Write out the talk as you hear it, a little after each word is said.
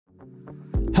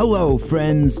Hello,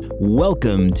 friends.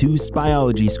 Welcome to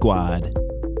Spyology Squad.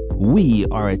 We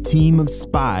are a team of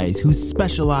spies who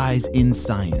specialize in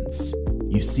science.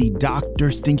 You see, Dr.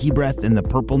 Stinky Breath and the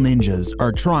Purple Ninjas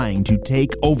are trying to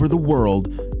take over the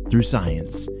world through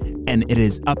science, and it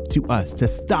is up to us to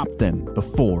stop them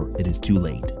before it is too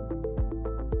late.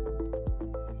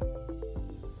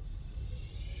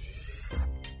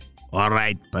 All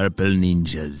right, Purple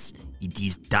Ninjas, it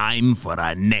is time for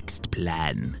our next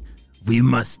plan. We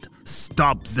must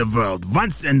stop the world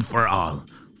once and for all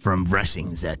from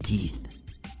brushing their teeth.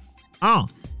 Oh,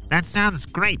 that sounds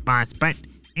great, boss, but,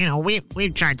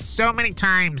 we've tried so many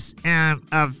times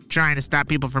of trying to stop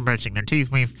people from brushing their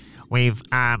teeth. We've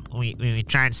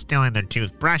tried stealing their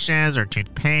toothbrushes or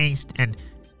toothpaste, and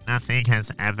nothing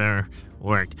has ever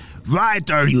worked. What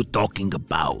are you talking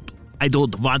about? I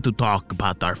don't want to talk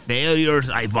about our failures.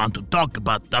 I want to talk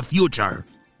about the future.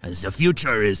 And the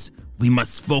future is we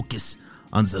must focus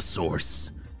on the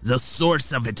source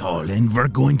of it all, and we're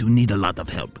going to need a lot of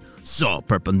help. So,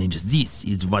 Purple Ninjas, this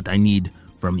is what I need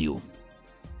from you.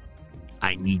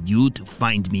 I need you to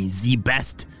find me the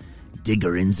best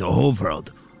digger in the whole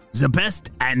world, the best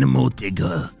animal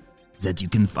digger that you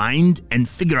can find, and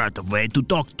figure out a way to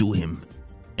talk to him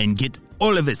and get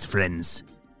all of his friends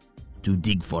to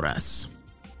dig for us.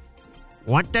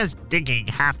 What does digging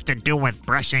have to do with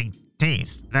brushing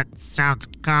teeth? That sounds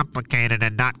complicated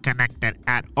and not connected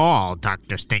at all,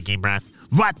 Dr. Stinky Breath.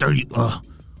 What are you...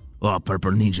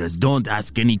 Purple Ninjas, don't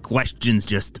ask any questions.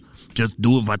 Just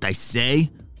do what I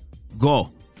say.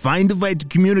 Go. Find a way to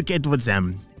communicate with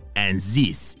them. And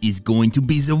this is going to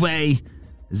be the way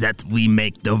that we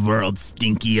make the world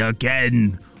stinky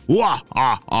again. Wah,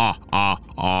 ah, ah, ah,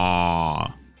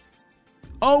 ah.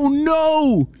 Oh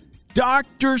no!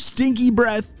 Dr. Stinky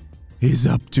Breath is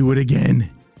up to it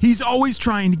again. He's always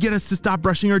trying to get us to stop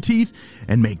brushing our teeth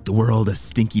and make the world a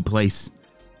stinky place.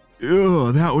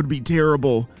 Ugh, that would be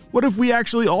terrible. What if we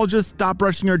actually all just stop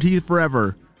brushing our teeth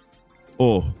forever?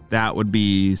 Oh, that would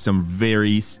be some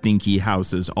very stinky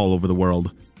houses all over the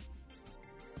world.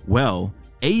 Well,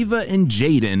 Ava and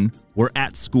Jaden were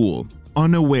at school,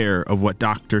 unaware of what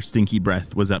Dr. Stinky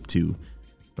Breath was up to.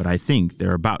 But I think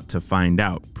they're about to find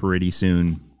out pretty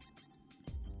soon.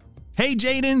 Hey,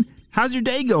 Jaden, how's your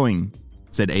day going?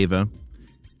 Said Ava.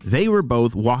 They were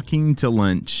both walking to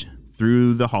lunch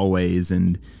through the hallways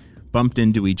and bumped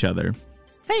into each other.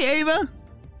 Hey, Ava.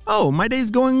 Oh, my day's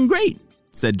going great,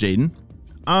 said Jaden.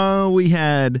 We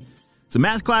had some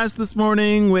math class this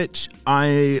morning, which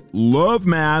I love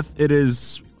math.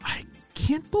 I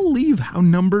can't believe how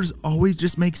numbers always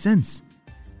just make sense.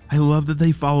 I love that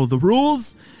they follow the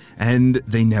rules, and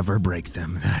they never break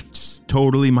them. That's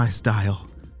totally my style,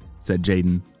 said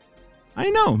Jaden. I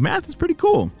know, math is pretty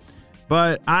cool.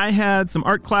 But I had some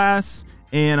art class,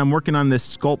 and I'm working on this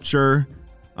sculpture.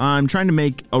 I'm trying to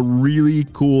make a really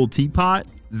cool teapot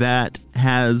that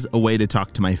has a way to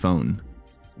talk to my phone.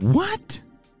 What?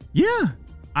 Yeah,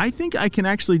 I think I can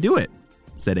actually do it,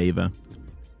 said Ava.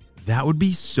 That would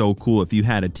be so cool if you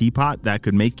had a teapot that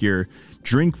could make your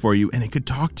drink for you and it could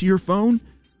talk to your phone.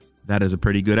 That is a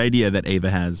pretty good idea that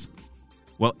Ava has.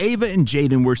 Well, Ava and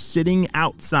Jaden were sitting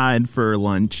outside for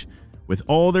lunch with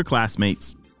all their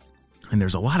classmates, and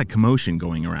there's a lot of commotion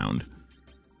going around.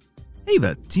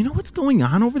 Ava, do you know what's going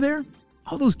on over there?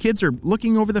 All those kids are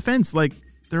looking over the fence like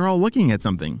they're all looking at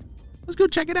something. Let's go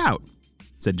check it out,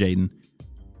 said Jaden.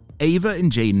 Ava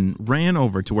and Jaden ran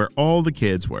over to where all the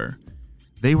kids were.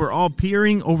 They were all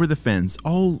peering over the fence,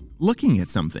 all looking at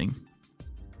something.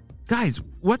 Guys,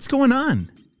 what's going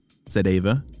on? Said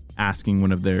Ava, asking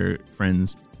one of their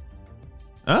friends.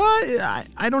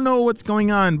 I don't know what's going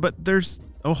on, but there's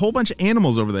a whole bunch of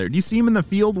animals over there. Do you see them in the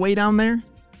field way down there?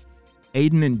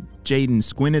 Aiden and Jaden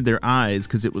squinted their eyes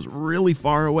because it was really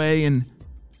far away and...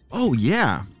 Oh,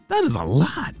 yeah, that is a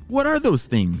lot. What are those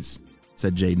things?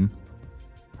 Said Jaden.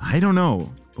 I don't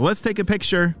know. Let's take a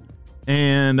picture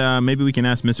and maybe we can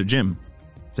ask Mr. Jim,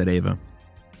 said Ava.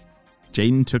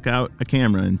 Jaden took out a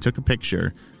camera and took a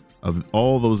picture of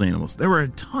all those animals. There were a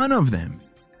ton of them.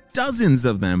 Dozens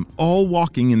of them, all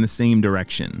walking in the same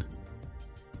direction.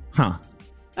 Huh.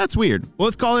 That's weird. Well,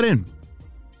 let's call it in.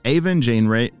 Ava and Jane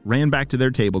ran back to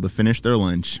their table to finish their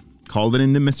lunch, called it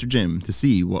into Mr. Jim to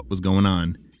see what was going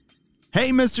on. Hey,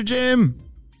 Mr. Jim.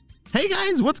 Hey,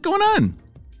 guys, what's going on?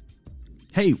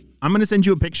 Hey, I'm going to send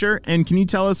you a picture, and can you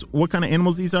tell us what kind of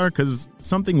animals these are? Because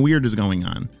something weird is going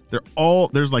on.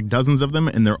 There's like dozens of them,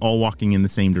 and they're all walking in the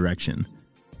same direction.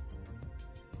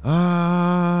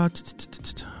 Oh,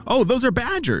 those are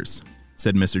badgers,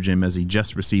 said Mr. Jim as he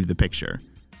just received the picture.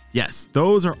 Yes,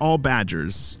 those are all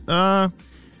badgers.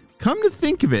 come to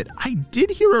think of it, I did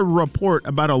hear a report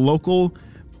about a local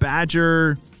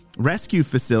badger rescue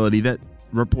facility that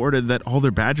reported that all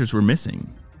their badgers were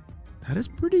missing. That is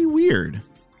pretty weird.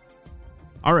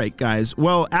 All right, guys.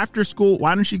 Well, after school,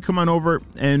 why don't you come on over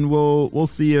and we'll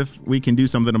see if we can do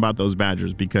something about those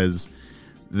badgers, because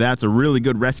that's a really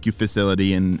good rescue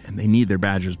facility and they need their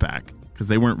badgers back because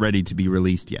they weren't ready to be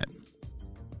released yet.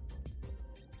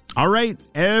 All right,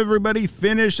 everybody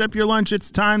finish up your lunch. It's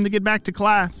time to get back to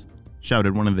class,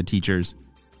 shouted one of the teachers.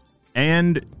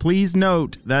 And please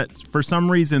note that for some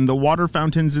reason, the water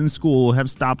fountains in school have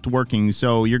stopped working,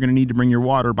 so you're going to need to bring your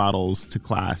water bottles to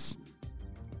class.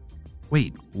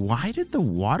 Wait, why did the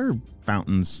water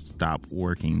fountains stop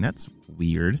working? That's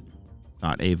weird,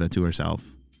 thought Ava to herself.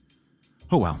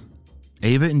 Oh well.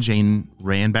 Ava and Jane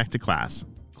ran back to class,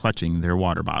 clutching their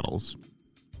water bottles.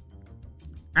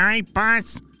 All right,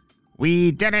 boss.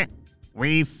 We did it.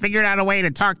 We figured out a way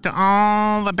to talk to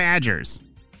all the badgers.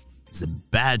 The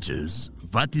badgers?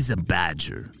 What is a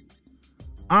badger?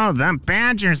 Oh, the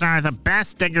badgers are the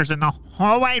best diggers in the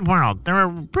whole wide world. They're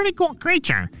a pretty cool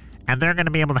creature, and they're going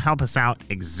to be able to help us out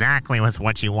exactly with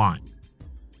what you want.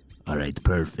 All right,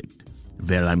 perfect.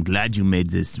 Well, I'm glad you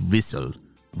made this whistle.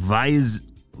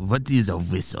 What is a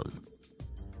whistle?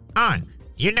 Oh,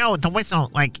 you know the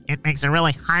whistle, like, it makes a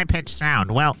really high-pitched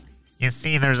sound. Well, you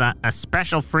see, there's a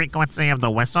special frequency of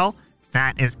the whistle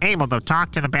that is able to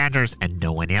talk to the badgers and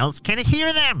no one else can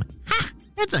hear them. Ha!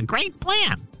 It's a great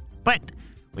plan. But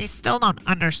we still don't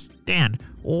understand.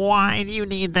 Why do you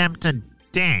need them to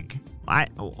dig?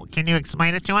 Can you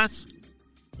explain it to us?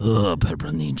 Oh, purple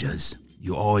ninjas.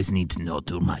 You always need to know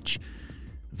too much.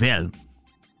 Well,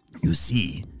 you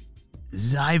see,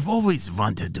 I've always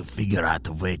wanted to figure out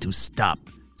a way to stop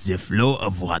the flow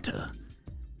of water.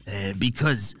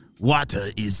 Because water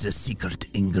is the secret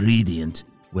ingredient.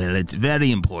 Well, it's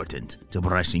very important to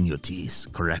brushing your teeth,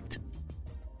 correct?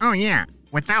 Oh, yeah.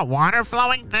 Without water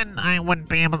flowing, then I wouldn't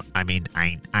be able to...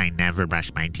 I never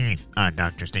brush my teeth,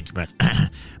 Dr. Stinky Breath.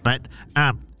 But,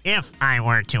 if I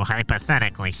were to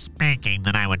hypothetically speaking,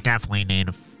 then I would definitely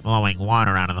need flowing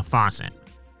water out of the faucet.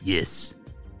 Yes.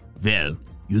 Well,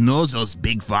 you know those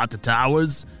big water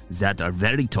towers that are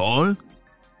very tall?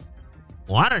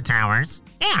 Water towers?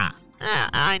 Yeah,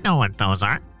 I know what those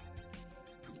are.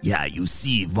 Yeah, you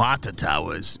see, water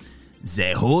towers,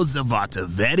 they hold the water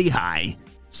very high,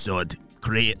 so it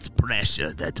creates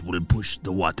pressure that will push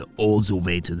the water all the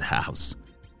way to the house.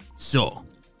 So,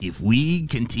 if we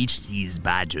can teach these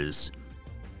badgers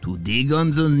to dig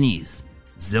underneath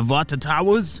the water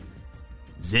towers,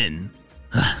 then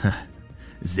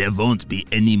there won't be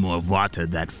any more water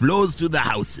that flows to the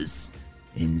houses,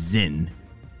 and then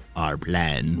our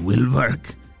plan will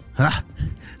work.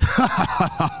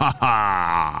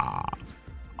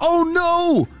 Oh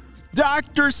no!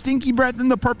 Dr. Stinky Breath and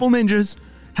the Purple Ninjas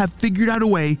have figured out a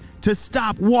way to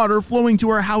stop water flowing to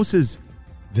our houses.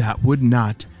 That would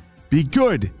not be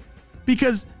good,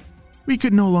 because we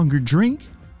could no longer drink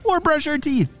or brush our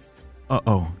teeth.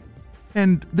 Uh-oh.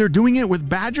 And they're doing it with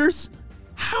badgers?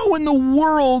 How in the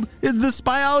world is the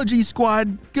Spyology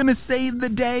Squad gonna save the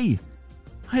day?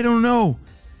 I don't know.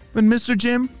 But Mr.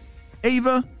 Jim,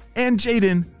 Ava, and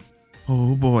Jaden,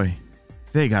 oh boy,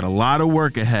 they got a lot of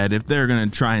work ahead if they're gonna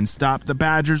try and stop the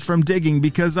badgers from digging,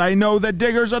 because I know that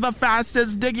diggers are the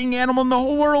fastest digging animal in the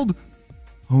whole world.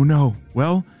 Oh no.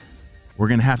 Well, we're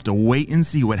gonna have to wait and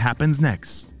see what happens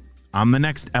next on the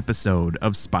next episode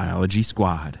of Spyology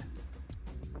Squad.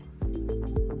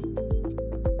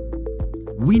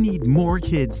 We need more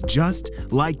kids just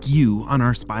like you on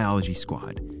our Spyology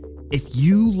Squad. If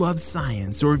you love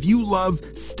science, or if you love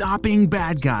stopping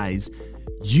bad guys,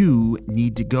 you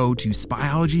need to go to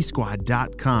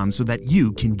spyologysquad.com so that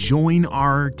you can join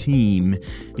our team,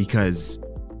 because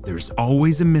there's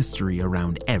always a mystery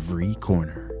around every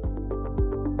corner.